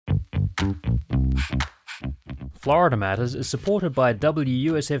Florida Matters is supported by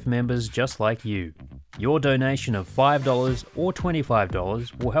WUSF members just like you. Your donation of $5 or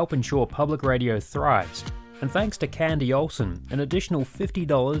 $25 will help ensure public radio thrives. And thanks to Candy Olson, an additional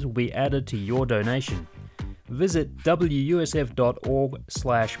 $50 will be added to your donation. Visit wusf.org/match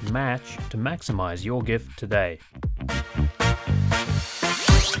to maximize your gift today.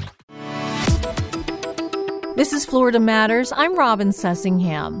 This is Florida Matters. I'm Robin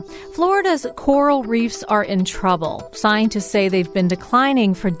Sussingham. Florida's coral reefs are in trouble. Scientists say they've been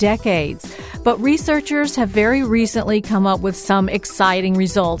declining for decades, but researchers have very recently come up with some exciting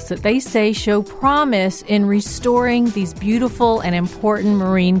results that they say show promise in restoring these beautiful and important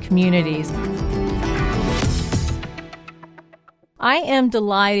marine communities. I am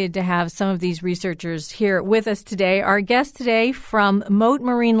delighted to have some of these researchers here with us today. Our guest today from Mote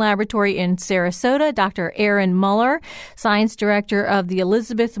Marine Laboratory in Sarasota, Dr. Aaron Muller, Science Director of the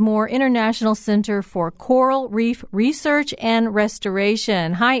Elizabeth Moore International Center for Coral Reef Research and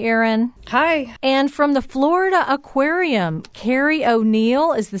Restoration. Hi, Aaron. Hi. And from the Florida Aquarium, Carrie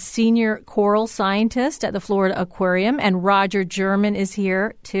O'Neill is the Senior Coral Scientist at the Florida Aquarium, and Roger German is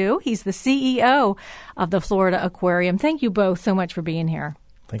here, too. He's the CEO of the Florida Aquarium. Thank you both so much for being here.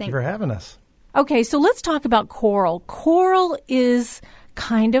 Thank you for having us. Okay, so let's talk about coral. Coral is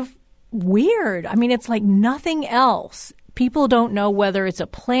kind of weird. I mean, it's like nothing else. People don't know whether it's a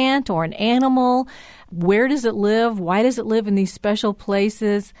plant or an animal. Where does it live? Why does it live in these special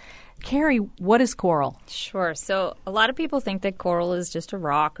places? Carrie, what is coral? Sure. So a lot of people think that coral is just a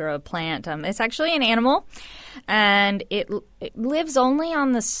rock or a plant. It's actually an animal, and it lives only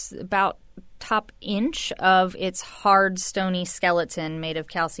on this about top inch of its hard, stony skeleton made of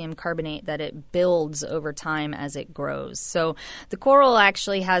calcium carbonate that it builds over time as it grows. So the coral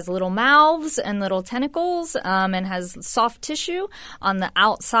actually has little mouths and little tentacles and has soft tissue on the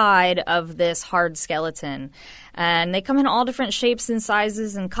outside of this hard skeleton. And they come in all different shapes and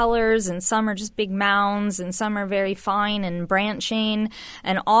sizes and colors, and some are just big mounds, and some are very fine and branching.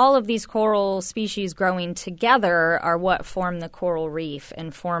 And all of these coral species growing together are what form the coral reef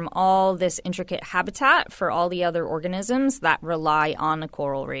and form all this intricate habitat for all the other organisms that rely on a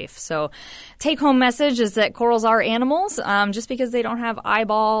coral reef. So take-home message is that corals are animals. Just because they don't have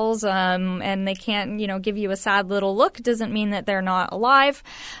eyeballs and they can't, give you a sad little look doesn't mean that they're not alive.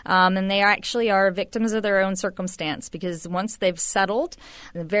 And they actually are victims of their own circumstances, because once they've settled,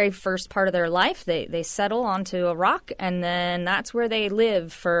 the very first part of their life, they settle onto a rock, and then that's where they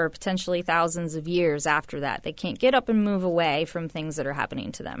live for potentially thousands of years after that. They can't get up and move away from things that are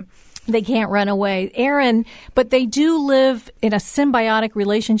happening to them. They can't run away. Aaron, but they do live in a symbiotic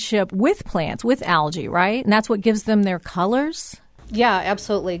relationship with plants, with algae, right? And that's what gives them their colors? Yeah,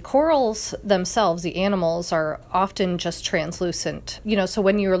 absolutely. Corals themselves, the animals, are often just translucent. So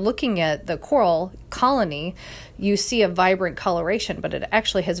when you're looking at the coral colony, you see a vibrant coloration, but it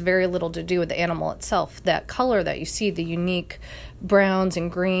actually has very little to do with the animal itself. That color that you see, the unique browns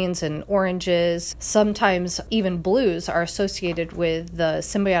and greens and oranges, sometimes even blues, are associated with the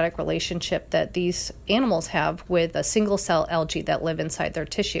symbiotic relationship that these animals have with a single-cell algae that live inside their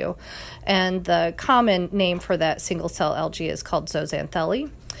tissue. And the common name for that single-cell algae is called zooxanthellae.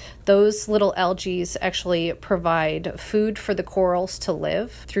 Those little algae actually provide food for the corals to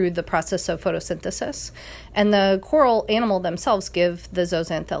live through the process of photosynthesis. And the coral animal themselves give the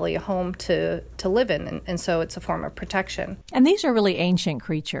zooxanthellae a home to live in. And so it's a form of protection. And these are really ancient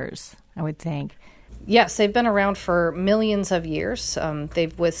creatures, I would think. Yes, they've been around for millions of years.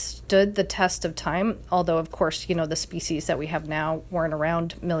 They've withstood the test of time, although, of course, the species that we have now weren't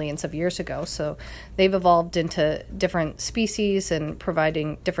around millions of years ago. So they've evolved into different species and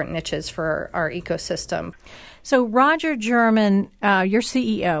providing different niches for our ecosystem. So Roger German, you're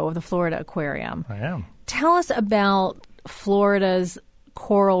CEO of the Florida Aquarium. I am. Tell us about Florida's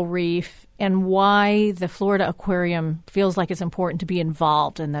coral reef and why the Florida Aquarium feels like it's important to be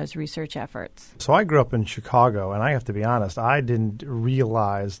involved in those research efforts. So I grew up in Chicago, and I have to be honest, I didn't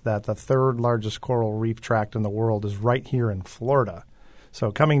realize that the third largest coral reef tract in the world is right here in Florida.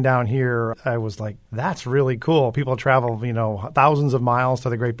 So coming down here, I was like, that's really cool. People travel, thousands of miles to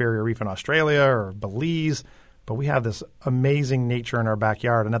the Great Barrier Reef in Australia or Belize. But we have this amazing nature in our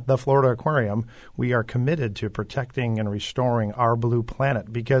backyard. And at the Florida Aquarium, we are committed to protecting and restoring our blue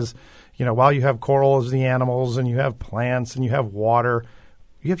planet because, while you have corals, the animals, and you have plants, and you have water,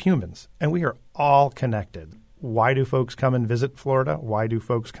 you have humans. And we are all connected. Why do folks come and visit Florida? Why do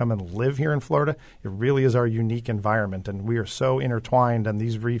folks come and live here in Florida? It really is our unique environment, and we are so intertwined. And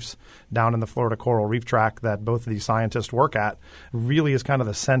these reefs down in the Florida Coral Reef Tract that both of these scientists work at really is kind of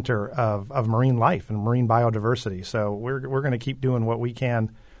the center of marine life and marine biodiversity. So we're going to keep doing what we can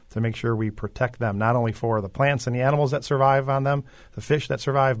to make sure we protect them, not only for the plants and the animals that survive on them, the fish that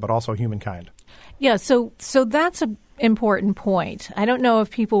survive, but also humankind. Yeah, so that's an important point. I don't know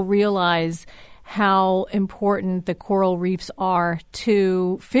if people realize how important the coral reefs are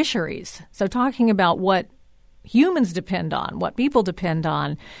to fisheries. So talking about what humans depend on, what people depend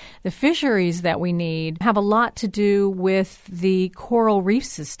on, the fisheries that we need have a lot to do with the coral reef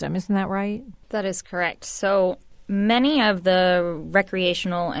system. Isn't that right? That is correct. So many of the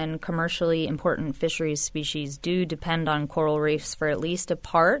recreational and commercially important fisheries species do depend on coral reefs for at least a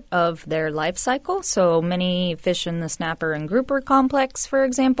part of their life cycle. So many fish in the snapper and grouper complex, for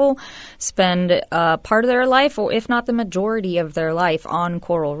example, spend part of their life, or if not the majority of their life, on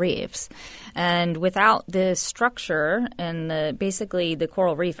coral reefs. And without the structure and basically the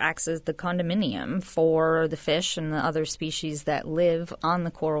coral reef acts as the condominium for the fish and the other species that live on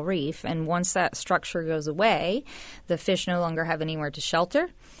the coral reef. And once that structure goes away, the fish no longer have anywhere to shelter.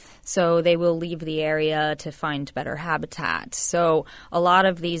 So they will leave the area to find better habitat. So a lot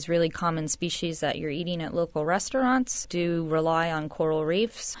of these really common species that you're eating at local restaurants do rely on coral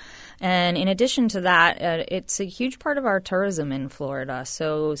reefs. And in addition to that, it's a huge part of our tourism in Florida.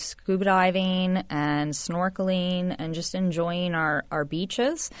 So scuba diving and snorkeling and just enjoying our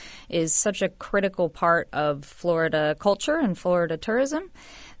beaches is such a critical part of Florida culture and Florida tourism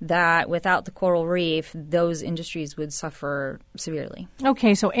that without the coral reef, those industries would suffer severely.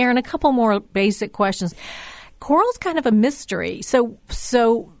 Okay, so Erin, a couple more basic questions. Coral's kind of a mystery. So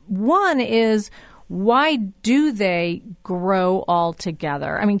one is, why do they grow all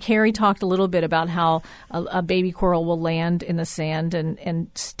together? I mean, Carrie talked a little bit about how a baby coral will land in the sand and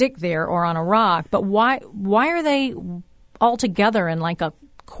stick there or on a rock, but why are they all together in like a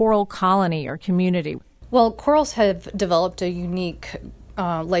coral colony or community? Well, corals have developed a unique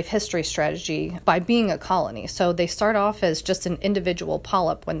life history strategy by being a colony. So they start off as just an individual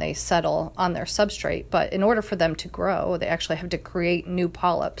polyp when they settle on their substrate, but in order for them to grow, they actually have to create new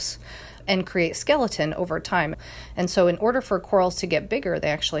polyps and create skeleton over time. And so in order for corals to get bigger, they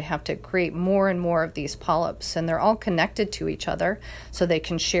actually have to create more and more of these polyps, and they're all connected to each other so they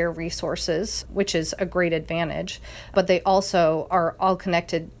can share resources, which is a great advantage. But they also are all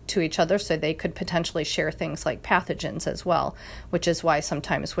connected to each other, so they could potentially share things like pathogens as well, which is why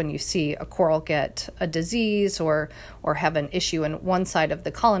sometimes when you see a coral get a disease or have an issue in one side of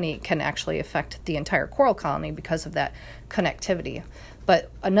the colony, it can actually affect the entire coral colony because of that connectivity.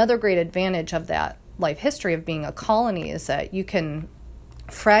 But another great advantage of that life history of being a colony is that you can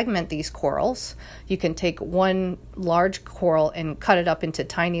fragment these corals. You can take one large coral and cut it up into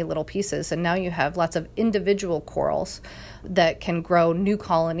tiny little pieces, and now you have lots of individual corals that can grow new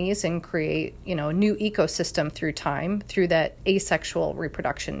colonies and create, a new ecosystem through time through that asexual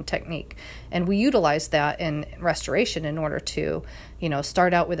reproduction technique. And we utilize that in restoration in order to,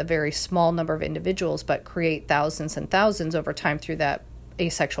 start out with a very small number of individuals, but create thousands and thousands over time through that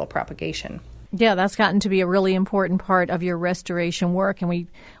asexual propagation. Yeah, that's gotten to be a really important part of your restoration work, and we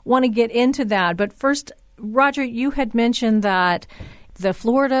want to get into that. But first, Roger, you had mentioned that the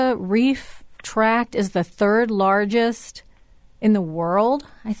Florida Reef Tract is the third largest in the world.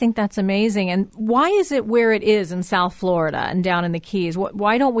 I think that's amazing. And why is it where it is in South Florida and down in the Keys?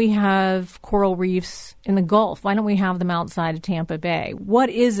 Why don't we have coral reefs in the Gulf? Why don't we have them outside of Tampa Bay? What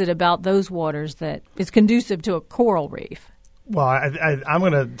is it about those waters that is conducive to a coral reef? Well, I'm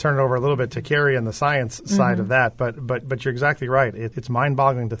going to turn it over a little bit to Carrie on the science side of that, but you're exactly right. It's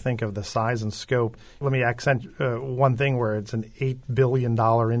mind-boggling to think of the size and scope. Let me accent one thing where it's an $8 billion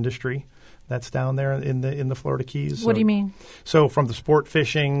industry that's down there in the Florida Keys. What do you mean? So from the sport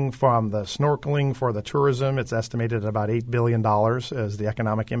fishing, from the snorkeling, for the tourism, it's estimated at about $8 billion as the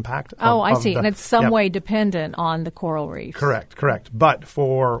economic impact. I see. And it's some way dependent on the coral reefs. Correct. But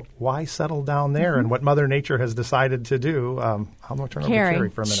for why settle down there and what Mother Nature has decided to do, I'm going to turn over to Carrie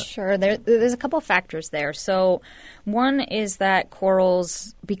for a minute. Sure. There's a couple of factors there. So one is that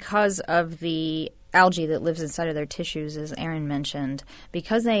corals, because of the algae that lives inside of their tissues, as Erin mentioned,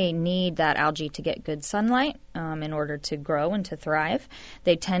 because they need that algae to get good sunlight in order to grow and to thrive,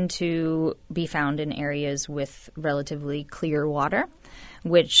 they tend to be found in areas with relatively clear water,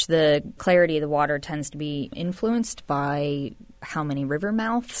 which the clarity of the water tends to be influenced by how many river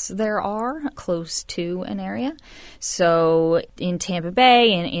mouths there are close to an area. So in Tampa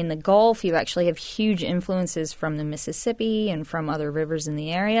Bay and in the Gulf, you actually have huge influences from the Mississippi and from other rivers in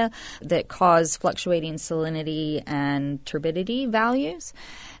the area that cause fluctuating salinity and turbidity values.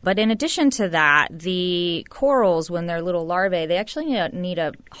 But in addition to that, the corals, when they're little larvae, they actually need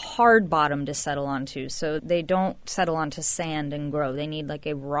a hard bottom to settle onto. So they don't settle onto sand and grow. They need like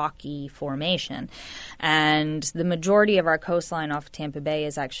a rocky formation. And the majority of our coastline off Tampa Bay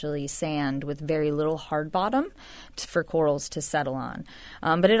is actually sand with very little hard bottom for corals to settle on.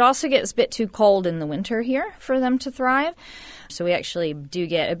 But it also gets a bit too cold in the winter here for them to thrive. So we actually do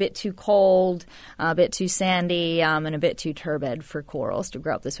get a bit too cold, a bit too sandy, and a bit too turbid for corals to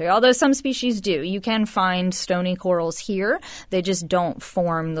grow up this way. Although some species do. You can find stony corals here. They just don't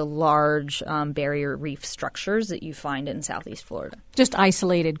form the large barrier reef structures that you find in southeast Florida. Just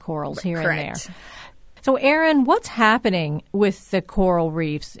isolated corals here Correct. and there. So, Erin, what's happening with the coral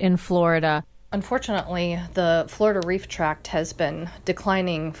reefs in Florida? Unfortunately, the Florida Reef Tract has been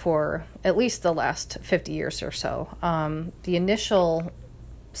declining for at least the last 50 years or so. The initial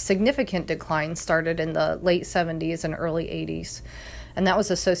significant decline started in the late 70s and early 80s, and that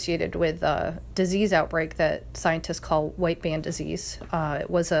was associated with a disease outbreak that scientists call white band disease. It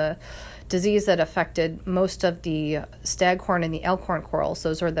was a disease that affected most of the staghorn and the elkhorn corals.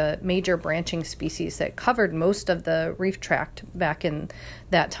 Those are the major branching species that covered most of the reef tract back in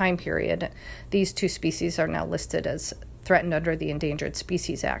that time period. These two species are now listed as threatened under the Endangered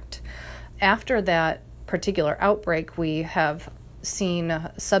Species Act. After that particular outbreak, we have seen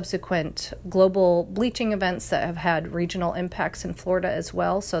subsequent global bleaching events that have had regional impacts in Florida as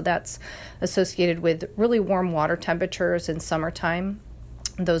well. So that's associated with really warm water temperatures in summertime.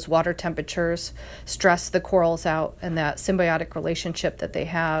 Those water temperatures stress the corals out, and that symbiotic relationship that they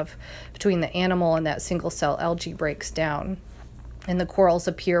have between the animal and that single cell algae breaks down. And the corals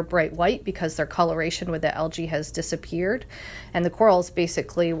appear bright white because their coloration with the algae has disappeared. And the corals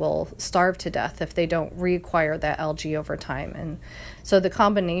basically will starve to death if they don't reacquire that algae over time. And so the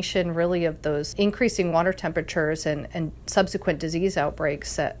combination really of those increasing water temperatures and subsequent disease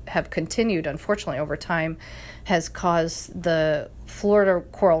outbreaks that have continued, unfortunately, over time has caused the Florida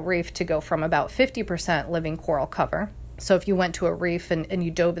coral reef to go from about 50% living coral cover. So if you went to a reef and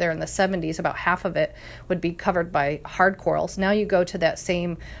you dove there in the 70s, about half of it would be covered by hard corals. Now you go to that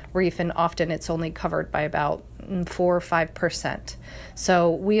same reef and often it's only covered by about 4 or 5%.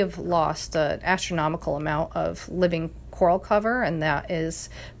 So we have lost an astronomical amount of living coral cover, and that is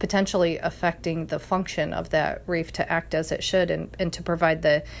potentially affecting the function of that reef to act as it should and to provide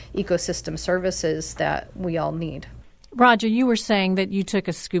the ecosystem services that we all need. Roger, you were saying that you took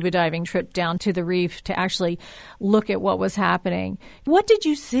a scuba diving trip down to the reef to actually look at what was happening. What did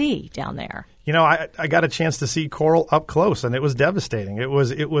you see down there? You know, I got a chance to see coral up close, and it was devastating. It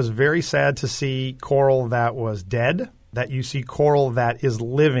was very sad to see coral that was dead, that you see coral that is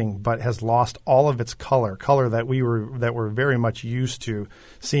living but has lost all of its color that we're very much used to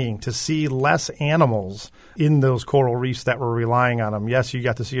seeing. To see less animals in those coral reefs that were relying on them. Yes, you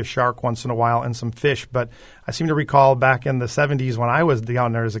got to see a shark once in a while and some fish, but I seem to recall back in the 70s when I was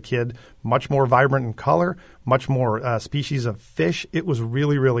down there as a kid, much more vibrant in color, much more species of fish. It was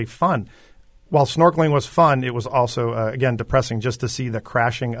really, really fun. While snorkeling was fun, it was also, again, depressing just to see the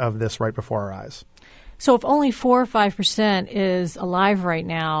crashing of this right before our eyes. So if only 4 or 5% is alive right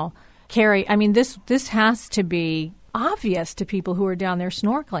now, Carrie, I mean, this has to be obvious to people who are down there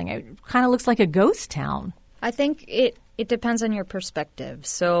snorkeling. It kind of looks like a ghost town. I think it depends on your perspective.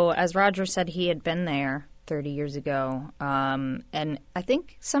 So as Roger said, he had been there 30 years ago. And I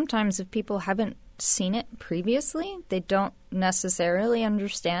think sometimes if people haven't seen it previously, they don't necessarily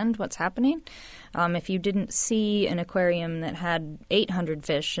understand what's happening. If you didn't see an aquarium that had 800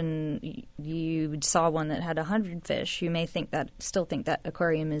 fish and you saw one that had 100 fish, you may still think that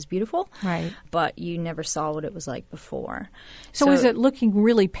aquarium is beautiful, right? But you never saw what it was like before. So is it looking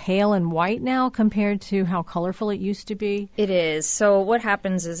really pale and white now compared to how colorful it used to be? It is. So what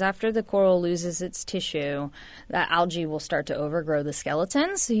happens is after the coral loses its tissue, that algae will start to overgrow the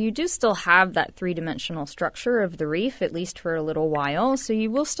skeleton. So you do still have that three-dimensional structure of the reef, at least for a little while. So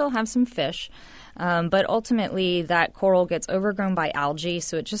you will still have some fish. But ultimately, that coral gets overgrown by algae,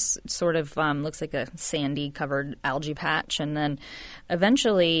 so it just sort of looks like a sandy-covered algae patch. And then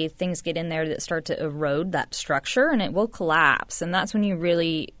eventually things get in there that start to erode that structure, and it will collapse. And that's when you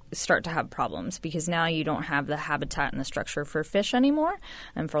really start to have problems, because now you don't have the habitat and the structure for fish anymore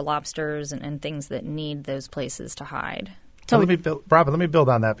and for lobsters and things that need those places to hide. So let me build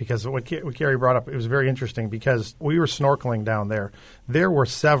on that, because what Carrie brought up, it was very interesting, because we were snorkeling down there. There were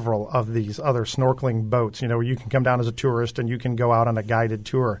several of these other snorkeling boats, where you can come down as a tourist and you can go out on a guided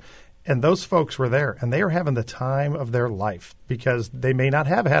tour. And those folks were there, and they are having the time of their life because they may not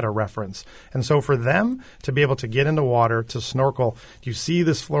have had a reference. And so for them to be able to get in the water, to snorkel, you see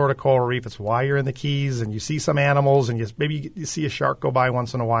this Florida coral reef, it's why you're in the Keys, and you see some animals, and maybe you see a shark go by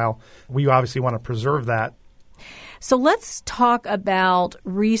once in a while. We obviously want to preserve that. So let's talk about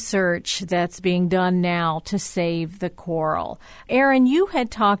research that's being done now to save the coral. Erin, you had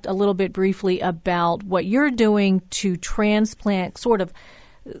talked a little bit briefly about what you're doing to transplant, sort of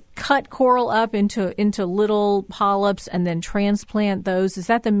cut coral up into little polyps and then transplant those. Is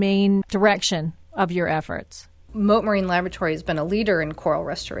that the main direction of your efforts? Mote Marine Laboratory has been a leader in coral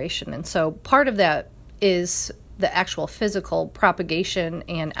restoration, and so part of that is the actual physical propagation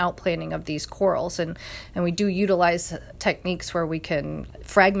and outplanting of these corals. And we do utilize techniques where we can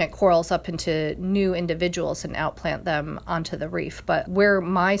fragment corals up into new individuals and outplant them onto the reef. But where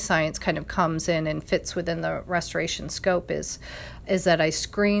my science kind of comes in and fits within the restoration scope is that I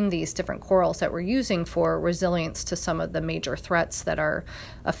screen these different corals that we're using for resilience to some of the major threats that are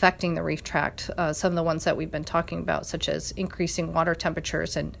affecting the reef tract, some of the ones that we've been talking about, such as increasing water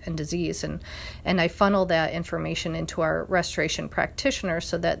temperatures and disease. And I funnel that information into our restoration practitioners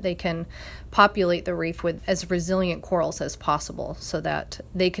so that they can populate the reef with as resilient corals as possible so that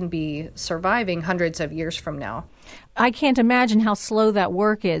they can be surviving hundreds of years from now. I can't imagine how slow that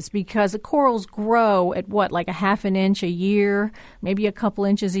work is because the corals grow at like a half an inch a year, maybe a couple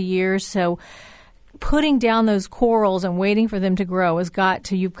inches a year. So putting down those corals and waiting for them to grow you've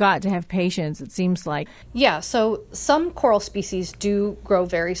got to have patience, it seems like. Yeah, so some coral species do grow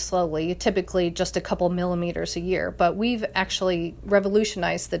very slowly, typically just a couple millimeters a year, but we've actually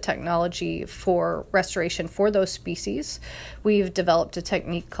revolutionized the technology for restoration for those species. We've developed a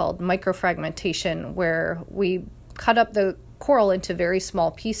technique called microfragmentation where we cut up the coral into very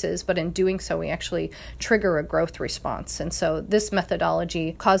small pieces, but in doing so, we actually trigger a growth response. And so this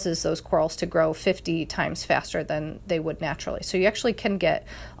methodology causes those corals to grow 50 times faster than they would naturally. So you actually can get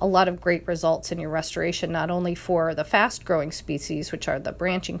a lot of great results in your restoration, not only for the fast-growing species, which are the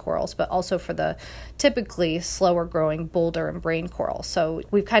branching corals, but also for the typically slower-growing boulder and brain corals. So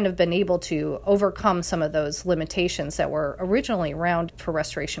we've kind of been able to overcome some of those limitations that were originally around for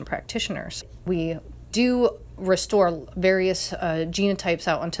restoration practitioners. We do restore various genotypes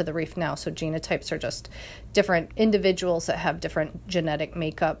out onto the reef now. So genotypes are just different individuals that have different genetic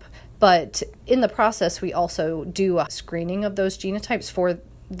makeup. But in the process, we also do a screening of those genotypes for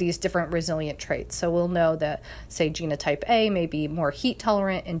these different resilient traits. So we'll know that, say, genotype A may be more heat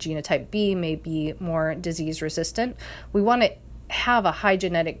tolerant and genotype B may be more disease resistant. We want to have a high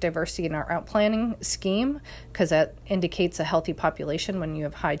genetic diversity in our outplanting scheme because that indicates a healthy population when you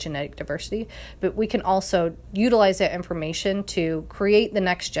have high genetic diversity. But we can also utilize that information to create the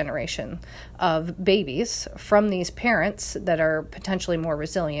next generation of babies from these parents that are potentially more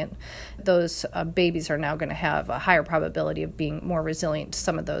resilient. Those babies are now going to have a higher probability of being more resilient to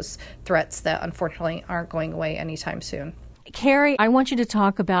some of those threats that unfortunately aren't going away anytime soon. Carrie, I want you to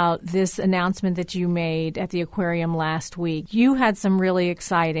talk about this announcement that you made at the aquarium last week. You had some really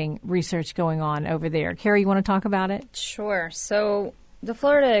exciting research going on over there. Carrie, you want to talk about it? Sure. So the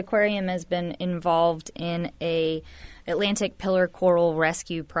Florida Aquarium has been involved in a Atlantic pillar coral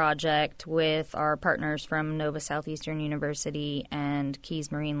rescue project with our partners from Nova Southeastern University and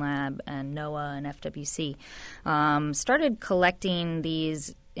Keys Marine Lab and NOAA and FWC. Started collecting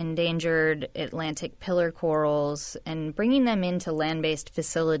these endangered Atlantic pillar corals and bringing them into land-based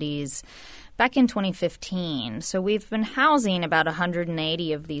facilities back in 2015. So we've been housing about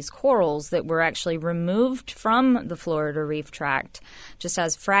 180 of these corals that were actually removed from the Florida Reef Tract just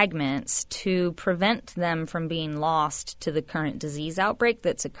as fragments to prevent them from being lost to the current disease outbreak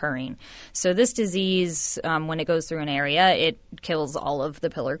that's occurring. So this disease, when it goes through an area, it kills all of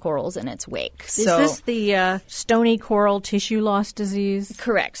the pillar corals in its wake. Is this the stony coral tissue loss disease?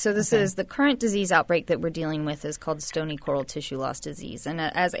 Correct. So this is the current disease outbreak that we're dealing with is called stony coral tissue loss disease. And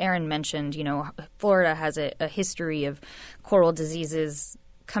as Erin mentioned, Florida has a history of coral diseases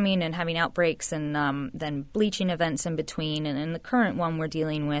coming and having outbreaks and then bleaching events in between. And the current one we're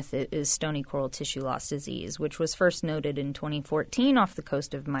dealing with is stony coral tissue loss disease, which was first noted in 2014 off the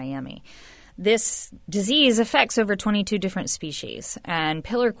coast of Miami. This disease affects over 22 different species, and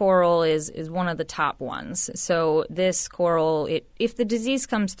pillar coral is one of the top ones. So this coral, if the disease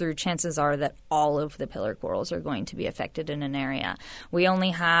comes through, chances are that all of the pillar corals are going to be affected in an area. We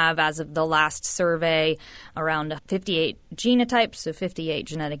only have, as of the last survey, around 58 genotypes, so 58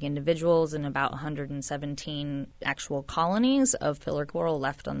 genetic individuals, and about 117 actual colonies of pillar coral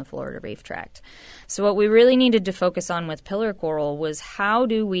left on the Florida Reef Tract. So what we really needed to focus on with pillar coral was how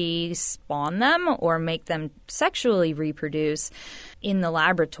do we spawn them or make them sexually reproduce in the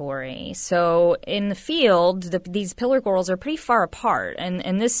laboratory. So in the field, these pillar corals are pretty far apart,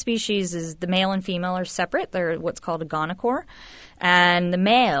 and this species is the male and female are separate. They're what's called a gonochore. And the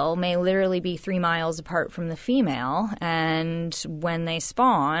male may literally be 3 miles apart from the female. And when they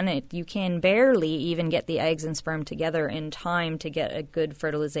spawn, you can barely even get the eggs and sperm together in time to get a good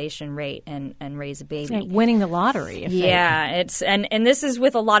fertilization rate and raise a baby. Like winning the lottery. It's and this is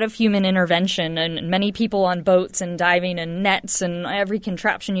with a lot of human intervention and many people on boats and diving and nets and every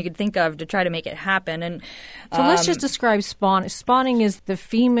contraption you could think of to try to make it happen. And so let's just describe spawning. Spawning is the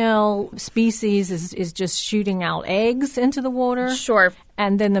female species is just shooting out eggs into the water. Sure.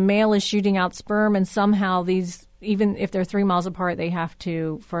 And then the male is shooting out sperm, and somehow these, even if they're 3 miles apart, they have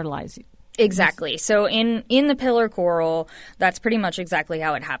to fertilize. Exactly. So in the pillar coral, that's pretty much exactly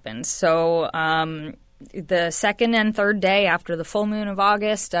how it happens. So the second and third day after the full moon of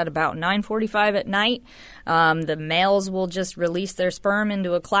August at about 9:45 at night, the males will just release their sperm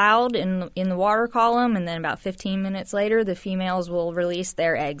into a cloud in the water column, and then about 15 minutes later, the females will release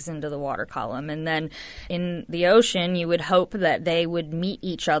their eggs into the water column. And then in the ocean, you would hope that they would meet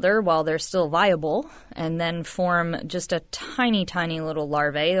each other while they're still viable and then form just a tiny, tiny little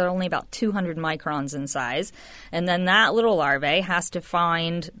larvae. They're only about 200 microns in size. And then that little larvae has to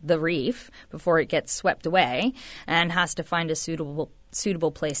find the reef before it gets swept away and has to find a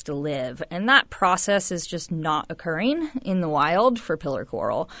suitable place to live. And that process is just not occurring in the wild for pillar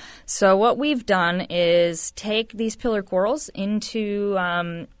coral. So what we've done is take these pillar corals into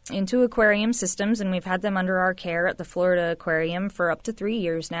aquarium systems, and we've had them under our care at the Florida Aquarium for up to 3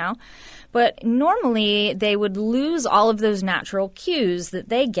 years now. But normally they would lose all of those natural cues that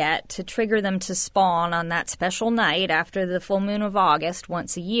they get to trigger them to spawn on that special night after the full moon of August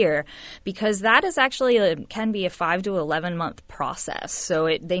once a year, because that is actually can be a 5 to 11 month process.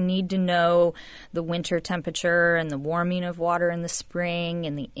 So they need to know the winter temperature and the warming of water in the spring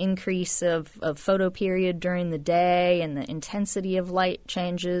and the increase of photoperiod during the day and the intensity of light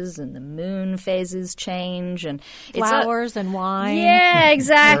changes and the moon phases change and flowers and wine. Yeah,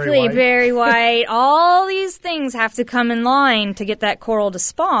 exactly. Very white. All these things have to come in line to get that coral to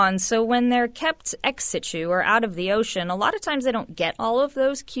spawn. So when they're kept ex situ or out of the ocean, a lot of times they don't get all of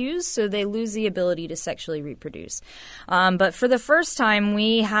those cues, so they lose the ability to sexually reproduce. But for the first time,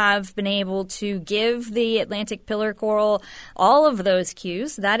 we have been able to give the Atlantic pillar coral all of those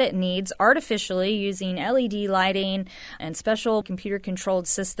cues that it needs artificially using LED lighting and special computer-controlled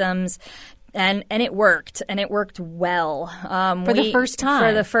systems. And it worked, and it worked well. For the first time?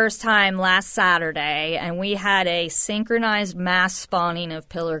 For the first time last Saturday, and we had a synchronized mass spawning of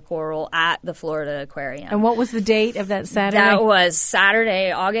pillar coral at the Florida Aquarium. And what was the date of that Saturday? That was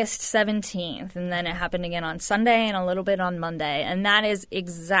Saturday, August 17th, and then it happened again on Sunday and a little bit on Monday. And that is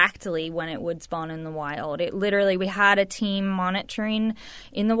exactly when it would spawn in the wild. It literally, we had a team monitoring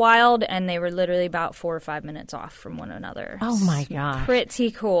in the wild, and they were literally about 4 or 5 minutes off from one another. Oh, my gosh.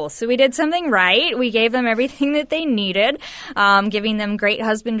 Pretty cool. So we did something right. We gave them everything that they needed, giving them great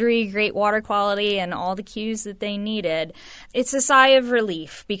husbandry, great water quality, and all the cues that they needed. It's a sigh of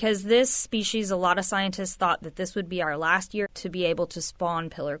relief because this species, a lot of scientists thought that this would be our last year to be able to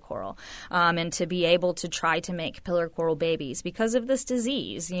spawn pillar coral and to be able to try to make pillar coral babies because of this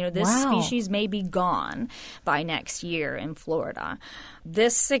disease. You know, this species may be gone by next year in Florida.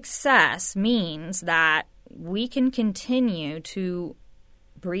 This success means that we can continue to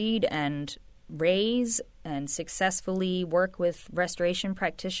breed and raise and successfully work with restoration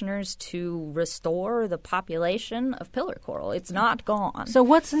practitioners to restore the population of pillar coral. It's not gone. So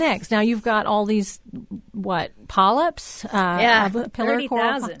what's next? Now you've got all these, polyps? Of pillar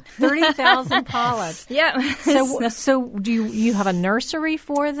 30,000. 30,000 polyps. Yeah. So do you have a nursery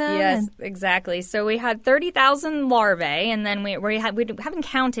for them? Yes, exactly. So we had 30,000 larvae, and then we haven't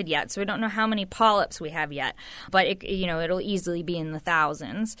counted yet, so we don't know how many polyps we have yet. But it'll easily be in the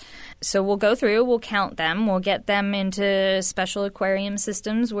thousands. So we'll go through, we'll count them. We'll get them into special aquarium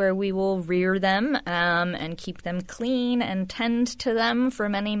systems where we will rear them and keep them clean and tend to them for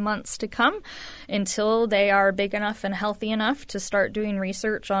many months to come until they are big enough and healthy enough to start doing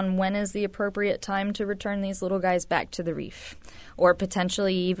research on when is the appropriate time to return these little guys back to the reef, or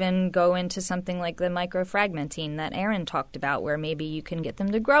potentially even go into something like the microfragmenting that Aaron talked about, where maybe you can get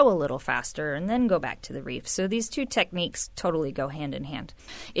them to grow a little faster and then go back to the reef. So these two techniques totally go hand in hand.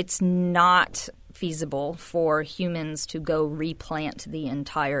 It's not feasible for humans to go replant the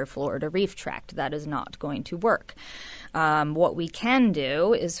entire Florida reef tract. That is not going to work. What we can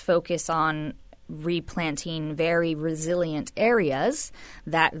do is focus on replanting very resilient areas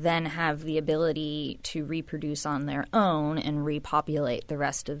that then have the ability to reproduce on their own and repopulate the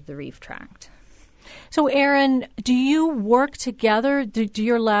rest of the reef tract. So, Erin, do you work together? Do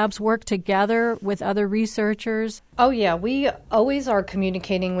your labs work together with other researchers? Oh, yeah. We always are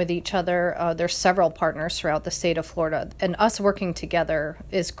communicating with each other. There's several partners throughout the state of Florida, and us working together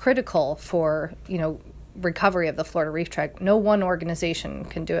is critical for, recovery of the Florida Reef Tract. No one organization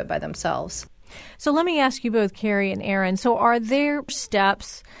can do it by themselves. So let me ask you both, Carrie and Erin. So are there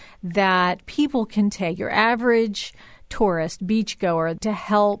steps that people can take, your average tourist, beachgoer, to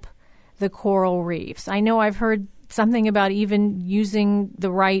help the coral reefs? I know I've heard something about even using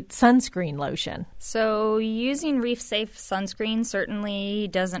the right sunscreen lotion. So using reef-safe sunscreen certainly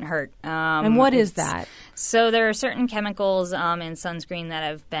doesn't hurt. And what is that? So there are certain chemicals in sunscreen that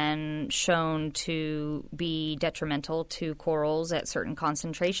have been shown to be detrimental to corals at certain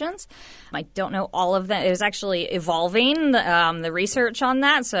concentrations. I don't know all of them. It was actually evolving, the research on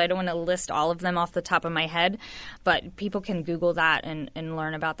that, so I don't want to list all of them off the top of my head. But people can Google that and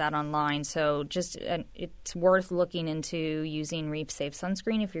learn about that online. So just it's worth looking into using reef-safe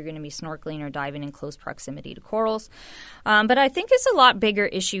sunscreen if you're going to be snorkeling or diving in close proximity to corals. But I think it's a lot bigger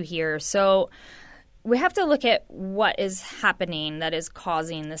issue here. So we have to look at what is happening that is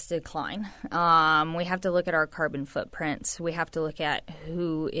causing this decline. We have to look at our carbon footprints. We have to look at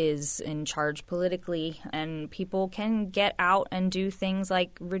who is in charge politically. And people can get out and do things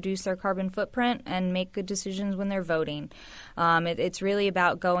like reduce their carbon footprint and make good decisions when they're voting. It's really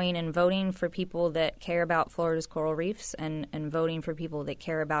about going and voting for people that care about Florida's coral reefs and voting for people that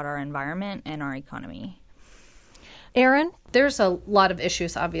care about our environment and our economy. Erin? There's a lot of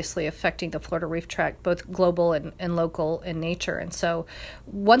issues, obviously, affecting the Florida Reef Tract, both global and local in nature. And so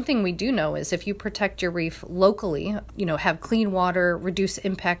one thing we do know is if you protect your reef locally, have clean water, reduce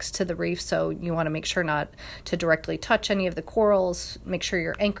impacts to the reef. So you want to make sure not to directly touch any of the corals, make sure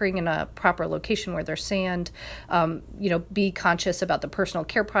you're anchoring in a proper location where there's sand, be conscious about the personal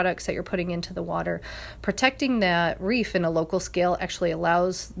care products that you're putting into the water. Protecting that reef in a local scale actually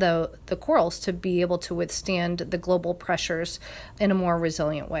allows the corals to be able to withstand the global pressures in a more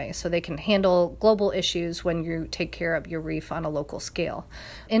resilient way, so they can handle global issues when you take care of your reef on a local scale.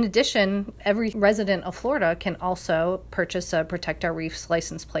 In addition, every resident of Florida can also purchase a Protect Our Reefs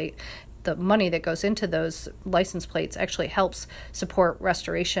license plate. The money that goes into those license plates actually helps support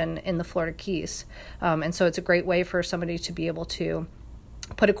restoration in the Florida Keys. And so it's a great way for somebody to be able to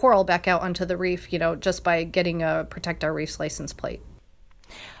put a coral back out onto the reef, just by getting a Protect Our Reefs license plate.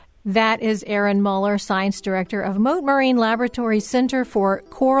 That is Erin Muller, Science Director of Mote Marine Laboratory Center for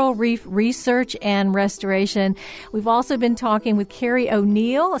Coral Reef Research and Restoration. We've also been talking with Carrie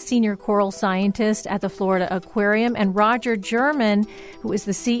O'Neill, a senior coral scientist at the Florida Aquarium, and Roger German, who is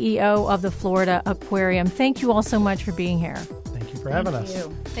the CEO of the Florida Aquarium. Thank you all so much for being here. Thank you for having us.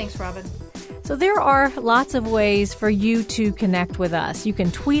 Thanks, Robin. So there are lots of ways for you to connect with us. You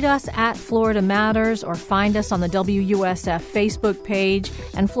can tweet us at Florida Matters or find us on the WUSF Facebook page.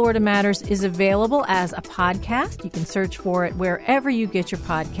 And Florida Matters is available as a podcast. You can search for it wherever you get your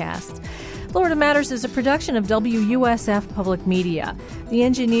podcasts. Florida Matters is a production of WUSF Public Media. The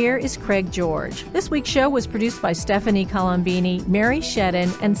engineer is Craig George. This week's show was produced by Stephanie Colombini, Mary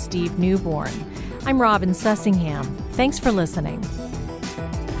Shedden, and Steve Newborn. I'm Robin Sussingham. Thanks for listening.